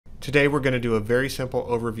Today we're going to do a very simple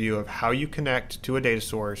overview of how you connect to a data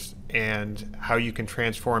source and how you can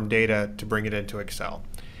transform data to bring it into Excel.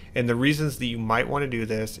 And the reasons that you might want to do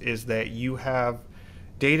this is that you have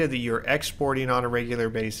data that you're exporting on a regular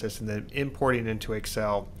basis and then importing into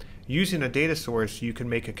Excel. Using a data source, you can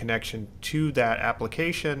make a connection to that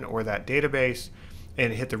application or that database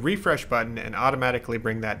and hit the refresh button and automatically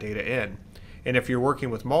bring that data in. And if you're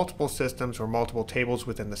working with multiple systems or multiple tables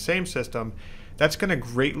within the same system, that's going to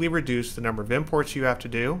greatly reduce the number of imports you have to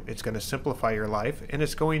do. It's going to simplify your life, and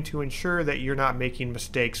it's going to ensure that you're not making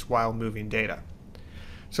mistakes while moving data.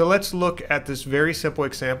 So let's look at this very simple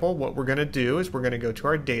example. What we're going to do is we're going to go to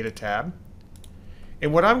our Data tab.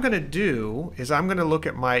 And what I'm going to do is I'm going to look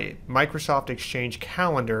at my Microsoft Exchange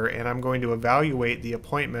calendar, and I'm going to evaluate the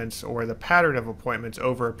appointments or the pattern of appointments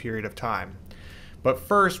over a period of time. But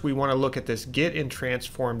first, we want to look at this Get and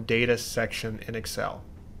Transform Data section in Excel.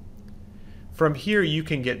 From here, you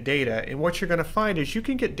can get data, and what you're going to find is you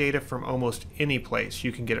can get data from almost any place.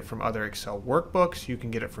 You can get it from other Excel workbooks. You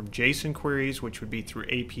can get it from JSON queries, which would be through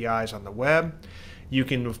APIs on the web. You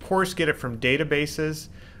can, of course, get it from databases.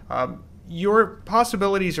 Your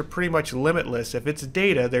possibilities are pretty much limitless. If it's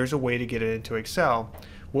data, there's a way to get it into Excel.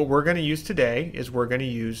 What we're going to use today is we're going to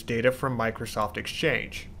use data from Microsoft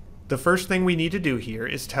Exchange. The first thing we need to do here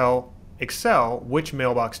is tell Excel which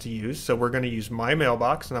mailbox to use. So we're going to use my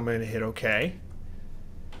mailbox, and I'm going to hit OK.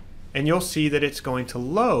 And you'll see that it's going to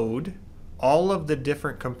load all of the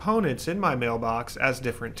different components in my mailbox as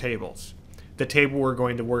different tables. The table we're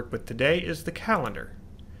going to work with today is the calendar.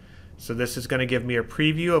 So this is going to give me a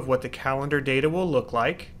preview of what the calendar data will look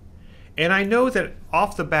like. And I know that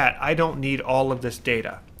off the bat, I don't need all of this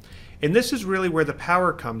data. And this is really where the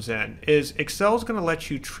power comes in, is Excel is going to let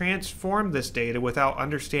you transform this data without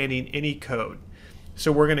understanding any code.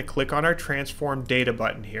 So we're going to click on our Transform Data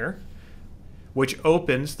button here, which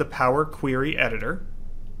opens the Power Query Editor.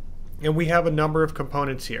 And we have a number of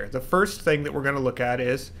components here. The first thing that we're going to look at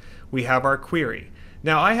is we have our query.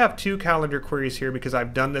 Now I have two calendar queries here because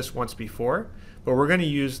I've done this once before, but we're going to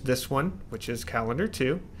use this one, which is Calendar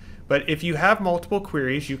 2. But if you have multiple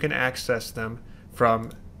queries, you can access them from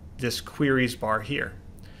this queries bar here.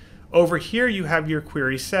 Over here you have your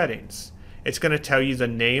query settings. It's going to tell you the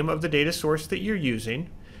name of the data source that you're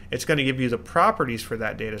using. It's going to give you the properties for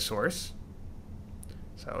that data source.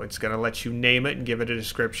 So it's going to let you name it and give it a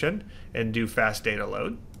description and do fast data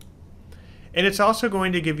load. And it's also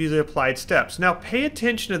going to give you the applied steps. Now pay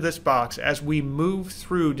attention to this box as we move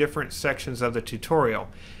through different sections of the tutorial.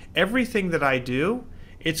 Everything that I do,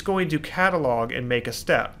 it's going to catalog and make a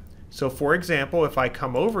step. So for example, if I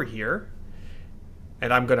come over here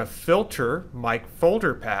and I'm going to filter my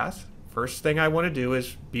folder path, first thing I want to do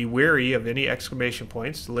is be wary of any exclamation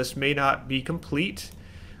points. The list may not be complete.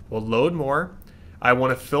 We'll load more. I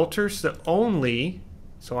want to filter so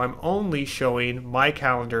I'm only showing my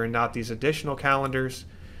calendar and not these additional calendars.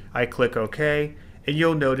 I click OK, and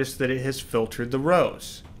you'll notice that it has filtered the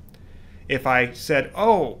rows. If I said,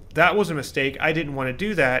 oh, that was a mistake, I didn't want to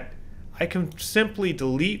do that, I can simply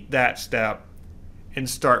delete that step and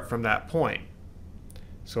start from that point.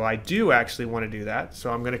 So I do actually want to do that.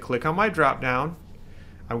 So I'm going to click on my drop down.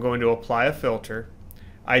 I'm going to apply a filter.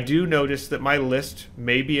 I do notice that my list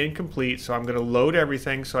may be incomplete, so I'm going to load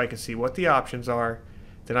everything so I can see what the options are.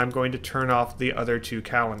 Then I'm going to turn off the other two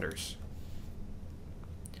calendars.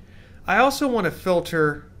 I also want to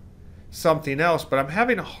filter something else, but I'm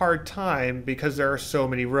having a hard time because there are so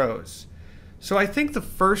many rows. So I think the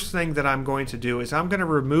first thing that I'm going to do is I'm going to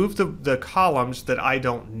remove the columns that I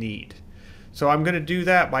don't need. So I'm going to do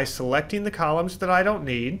that by selecting the columns that I don't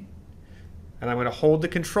need, and I'm going to hold the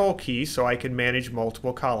Control key so I can manage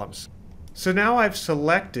multiple columns. So now I've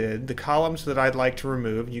selected the columns that I'd like to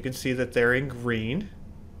remove. You can see that they're in green.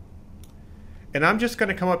 And I'm just going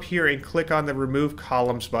to come up here and click on the Remove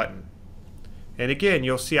Columns button. And again,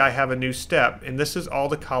 you'll see I have a new step, and this is all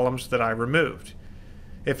the columns that I removed.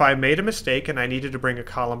 If I made a mistake and I needed to bring a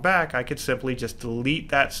column back, I could simply just delete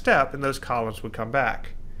that step and those columns would come back.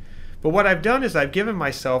 But what I've done is I've given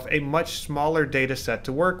myself a much smaller data set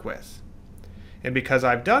to work with. And because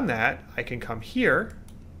I've done that, I can come here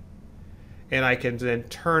and I can then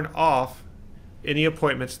turn off any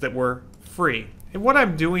appointments that were free. And what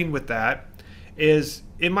I'm doing with that is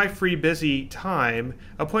in my free busy time,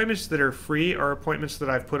 appointments that are free are appointments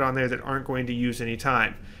that I've put on there that aren't going to use any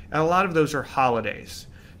time. And a lot of those are holidays.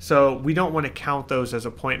 So we don't want to count those as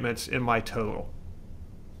appointments in my total.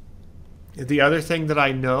 The other thing that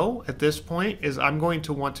I know at this point is I'm going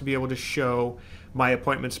to want to be able to show my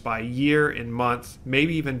appointments by year and month,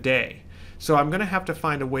 maybe even day. So I'm going to have to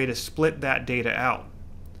find a way to split that data out.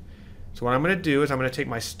 So what I'm going to do is I'm going to take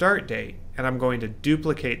my start date and I'm going to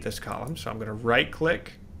duplicate this column. So I'm going to right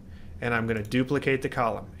click and I'm going to duplicate the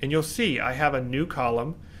column. And you'll see I have a new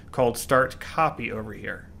column called Start Copy over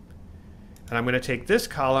here. And I'm going to take this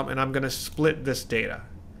column and I'm going to split this data.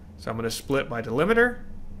 So I'm going to split by delimiter,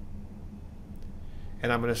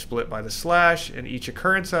 and I'm going to split by the slash and each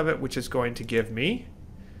occurrence of it, which is going to give me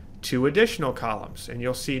 2 additional columns. And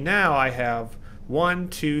you'll see now I have 1,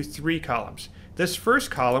 2, 3 columns. This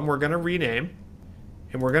first column we're going to rename,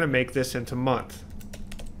 and we're going to make this into month.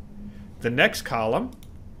 The next column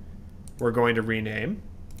we're going to rename,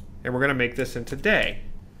 and we're going to make this into day.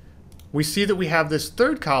 We see that we have this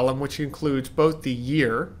third column which includes both the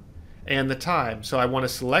year and the time. So I want to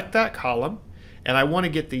select that column and I want to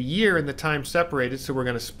get the year and the time separated, so we're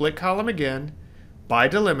going to split column again by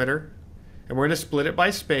delimiter, and we're going to split it by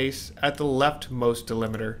space at the leftmost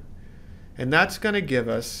delimiter, and that's going to give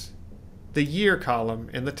us the year column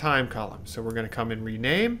and the time column. So we're going to come and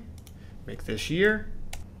rename, make this year,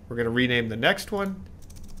 we're going to rename the next one,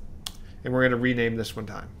 and we're going to rename this one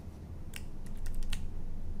time.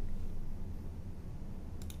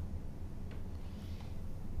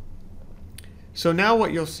 So now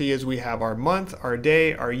what you'll see is we have our month, our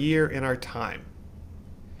day, our year, and our time.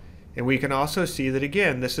 And we can also see that,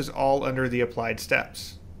 again, this is all under the applied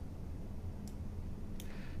steps.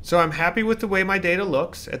 So I'm happy with the way my data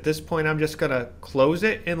looks. At this point, I'm just going to close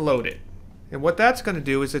it and load it. And what that's going to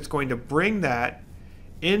do is it's going to bring that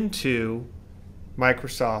into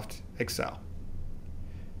Microsoft Excel.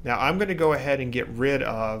 Now I'm going to go ahead and get rid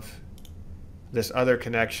of this other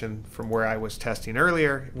connection from where I was testing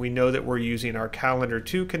earlier. We know that we're using our Calendar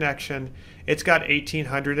 2 connection. It's got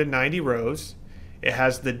 1,890 rows. It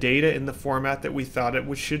has the data in the format that we thought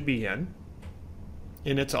it should be in,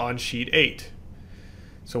 and it's on sheet 8.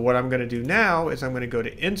 So what I'm going to do now is I'm going to go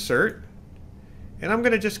to Insert, and I'm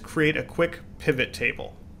going to just create a quick pivot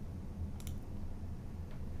table.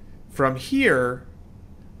 From here,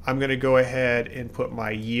 I'm going to go ahead and put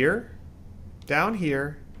my year down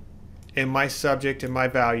here, and my subject and my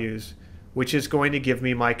values, which is going to give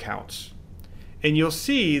me my counts. And you'll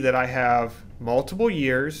see that I have multiple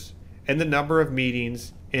years and the number of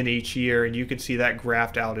meetings in each year, and you can see that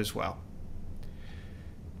graphed out as well.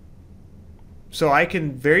 So I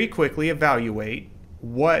can very quickly evaluate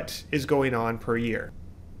what is going on per year.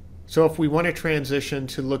 So if we want to transition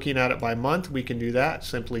to looking at it by month, we can do that.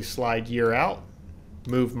 Simply slide year out,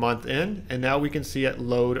 move month in, and now we can see it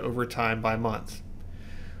load over time by month.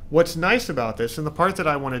 What's nice about this, and the part that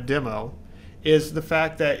I want to demo, is the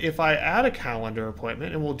fact that if I add a calendar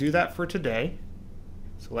appointment, and we'll do that for today.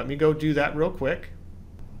 So let me go do that real quick.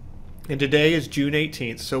 And today is June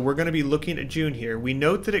 18th, so we're going to be looking at June here. We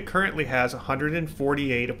note that it currently has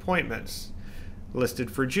 148 appointments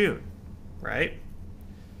listed for June, right?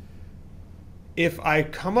 If I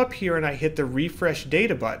come up here and I hit the Refresh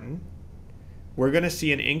Data button, we're going to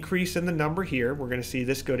see an increase in the number here. We're going to see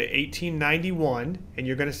this go to 1891, and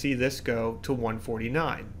you're going to see this go to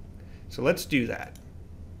 149. So let's do that.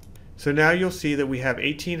 So now you'll see that we have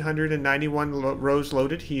 1,891 rows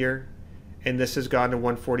loaded here, and this has gone to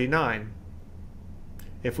 149.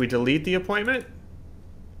 If we delete the appointment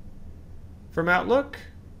from Outlook,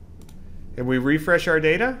 and we refresh our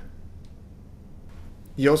data,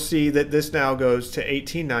 you'll see that this now goes to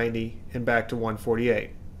 1890 and back to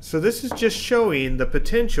 148. So this is just showing the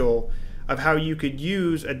potential of how you could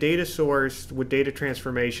use a data source with data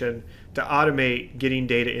transformation to automate getting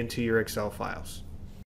data into your Excel files.